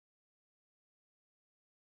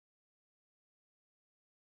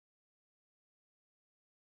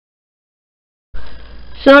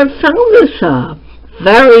So I found this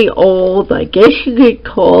very old, I guess you could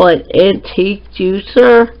call it, antique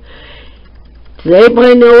juicer. Does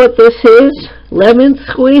anybody know what this is? Lemon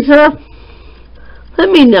squeezer? Let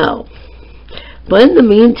me know. But in the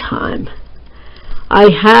meantime, I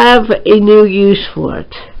have a new use for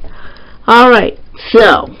it. Alright,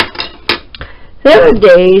 so there are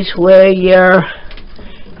days where your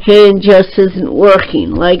hand just isn't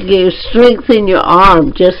working, like your strength in your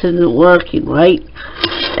arm just isn't working, right?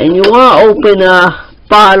 And you want to open a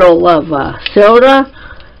bottle of soda.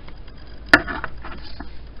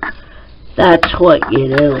 That's what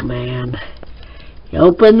you do, man. You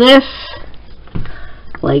open this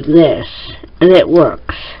like this, and it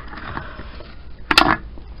works.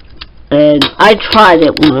 And I tried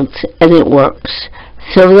it once, and it works.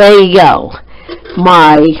 So there you go.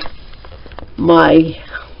 My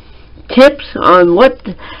tips on what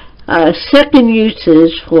second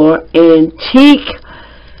uses for antique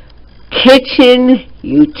kitchen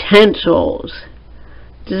utensils.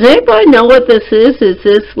 Does anybody know what this is? Is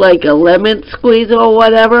this like a lemon squeezer or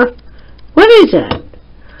whatever? What is that?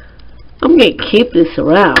 I'm going to keep this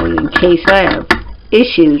around in case I have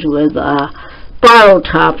issues with bottle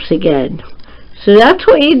tops again. So that's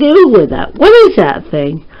what you do with that. What is that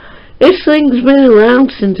thing? This thing's been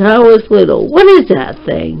around since I was little. What is that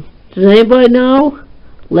thing? Does anybody know?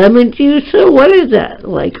 Lemon juicer? What is that?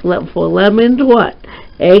 Like for lemons, what?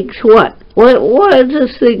 Eggs, what? What does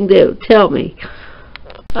this thing do? Tell me.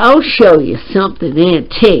 I'll show you something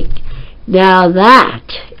antique. Now that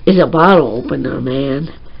is a bottle opener, man.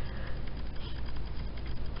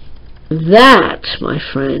 That, my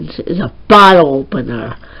friends, is a bottle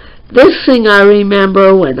opener. This thing I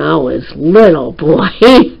remember when I was little, boy.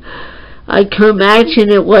 I can imagine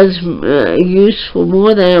it was used for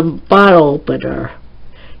more than a bottle opener.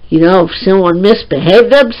 You know, if someone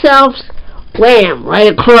misbehaved themselves, wham,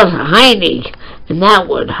 right across the hiney, and that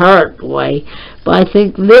would hurt, boy. But I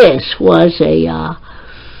think this was a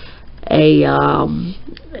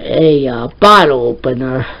bottle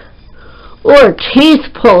opener, or a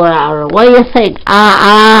teeth puller outer. What do you think?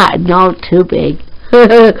 No, too big.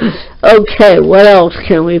 Okay, what else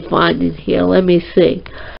can we find in here? Let me see.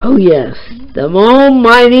 Oh yes, the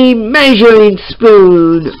almighty measuring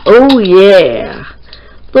spoon. Oh yeah.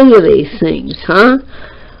 Look at these things, huh?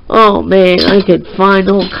 Oh man, I could find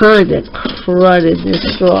all kinds of crud in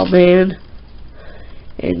this straw, man.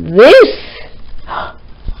 And this,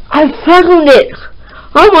 I found it.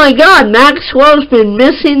 Oh my God, Maxwell's been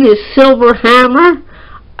missing his silver hammer.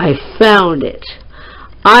 I found it.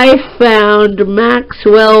 I found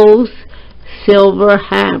Maxwell's silver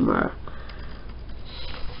hammer.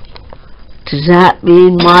 Does that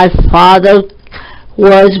mean my father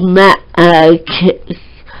was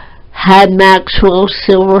had Maxwell's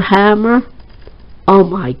silver hammer? Oh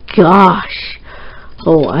my gosh.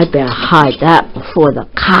 Oh, I better hide that before the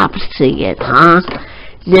cops see it, huh?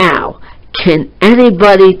 Now, can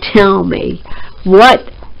anybody tell me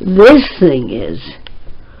what this thing is?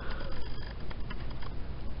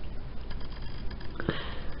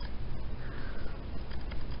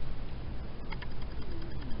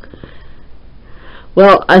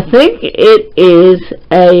 Well, I think it is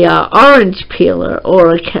a orange peeler,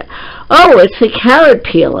 or it's a carrot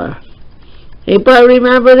peeler. Anybody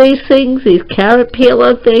remember these things? These carrot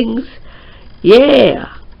peeler things?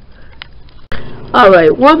 Yeah.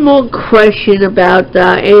 Alright, one more question about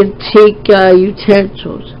antique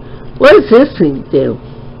utensils. What does this thing do?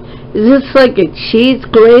 Is this like a cheese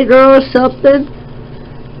grater or something?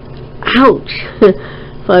 Ouch.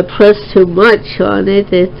 If I press too much on it,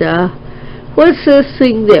 what's this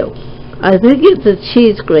thing do? I think it's a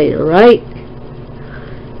cheese grater, right?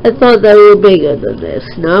 I thought they were bigger than this.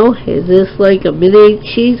 No? Is this like a mini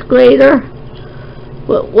cheese grater?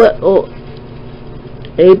 Oh,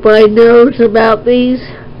 anybody knows about these?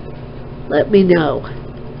 Let me know.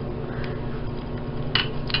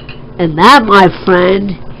 And that, my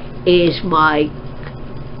friend, is my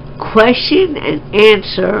question and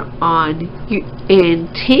answer on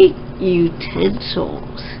antique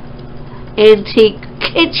utensils. Antique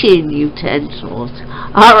kitchen utensils.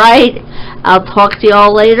 Alright, I'll talk to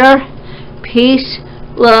y'all later. Peace,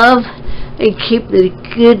 love, and keep the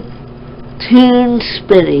good tune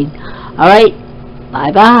spinning. Alright,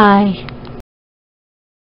 bye-bye.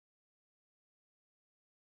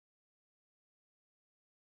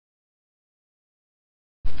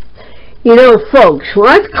 You know, folks, when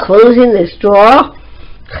I was closing this drawer,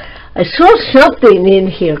 I saw something in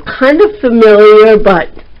here, kind of familiar, but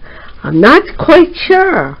I'm not quite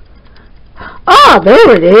sure. Ah,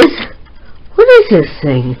 there it is. What is this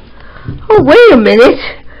thing? Oh, wait a minute.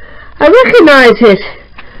 I recognize it.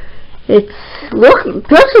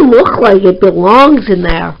 doesn't look like it belongs in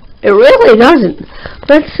there. It really doesn't.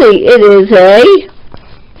 Let's see. It is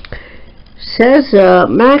says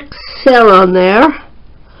max cell on there.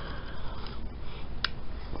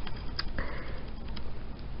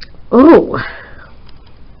 Oh,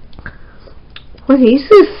 what is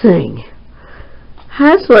this thing?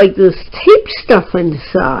 Has like this tape stuff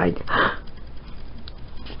inside.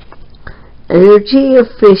 Energy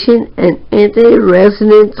efficient and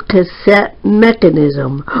anti-resonance cassette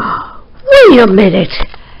mechanism. Wait a minute.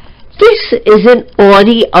 This is an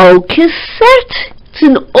audio cassette. It's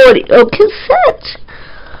an audio cassette.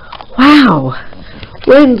 Wow.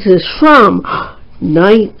 When's this from?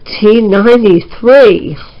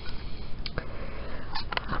 1993.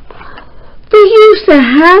 They used to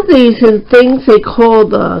have these in things they call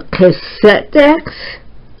the cassette decks.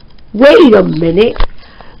 Wait a minute.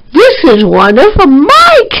 This is one of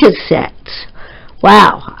my cassettes.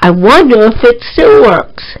 Wow, I wonder if it still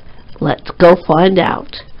works. Let's go find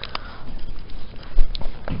out.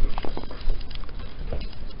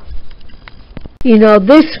 You know,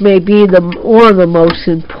 this may be one of the most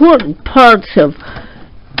important parts of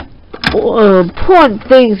important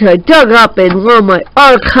things I dug up in one of my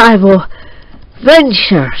archival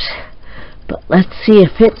ventures. But let's see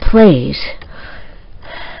if it plays.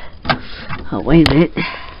 Oh, wait a minute.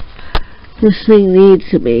 This thing needs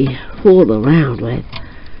to be fooled around with.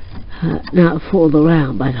 Not fooled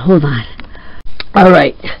around, but hold on.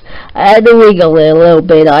 Alright, I had to wiggle it a little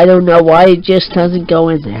bit. I don't know why it just doesn't go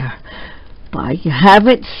in there. But I have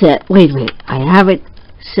it set. Wait a minute. I have it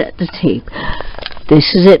set the tape.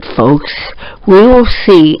 This is it, folks. We will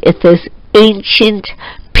see if this ancient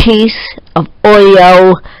piece of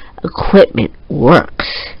audio equipment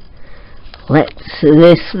works. This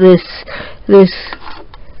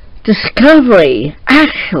discovery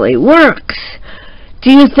actually works.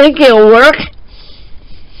 Do you think it'll work?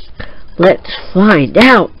 Let's find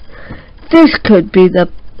out. This could be the...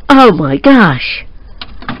 Oh my gosh.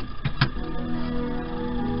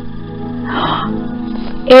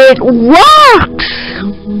 It works!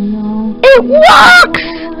 It works!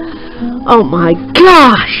 Oh my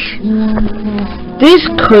gosh! This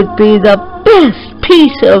could be the best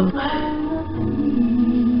piece of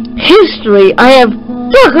history I have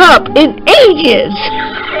dug up in ages!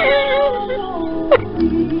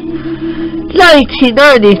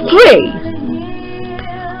 1993!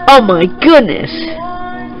 Oh my goodness!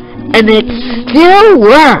 And it still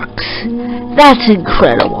works! That's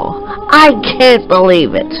incredible! I can't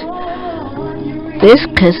believe it! This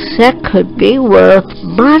cassette could be worth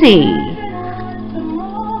money!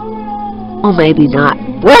 Or maybe not.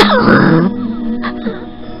 Well,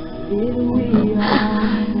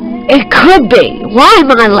 it could be! Why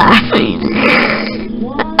am I laughing?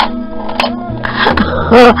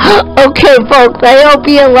 Okay, folks, I hope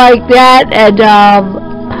you like that, and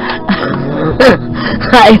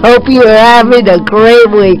I hope you're having a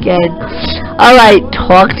great weekend. Alright,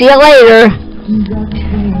 talk to you later.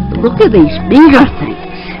 Look at these meter things.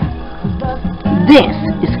 This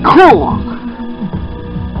is cool.